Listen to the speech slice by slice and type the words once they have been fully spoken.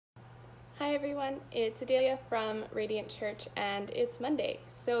Hi everyone, it's Adaelia from Radiant Church and it's Monday.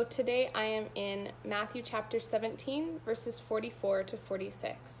 So today I am in Matthew chapter 17 verses 44 to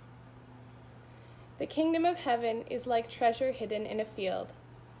 46. The kingdom of heaven is like treasure hidden in a field,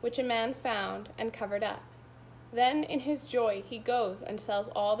 which a man found and covered up. Then in his joy he goes and sells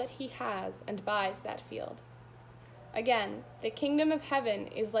all that he has and buys that field. Again, the kingdom of heaven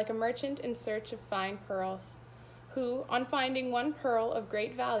is like a merchant in search of fine pearls, who, on finding one pearl of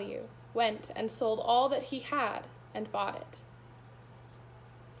great value, went and sold all that he had and bought it.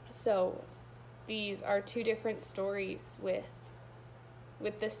 So these are two different stories with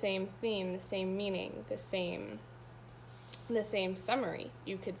the same theme, the same meaning, the same summary,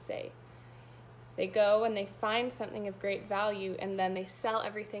 you could say. They go and they find something of great value and then they sell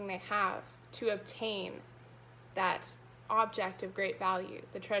everything they have to obtain that object of great value,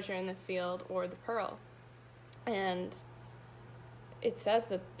 the treasure in the field or the pearl. And it says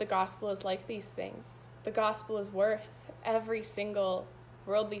that the gospel is like these things. The gospel is worth every single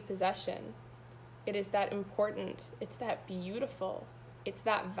worldly possession. It is that important. It's that beautiful. It's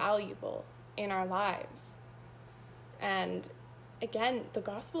that valuable in our lives. And again, the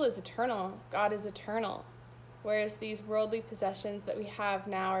gospel is eternal. God is eternal. Whereas these worldly possessions that we have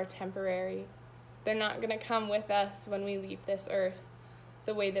now are temporary. They're not going to come with us when we leave this earth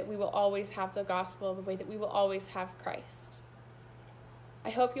the way that we will always have the gospel, the way that we will always have Christ. I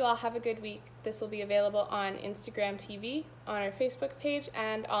hope you all have a good week. This will be available on Instagram TV, on our Facebook page,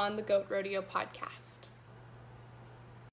 and on the Goat Rodeo podcast.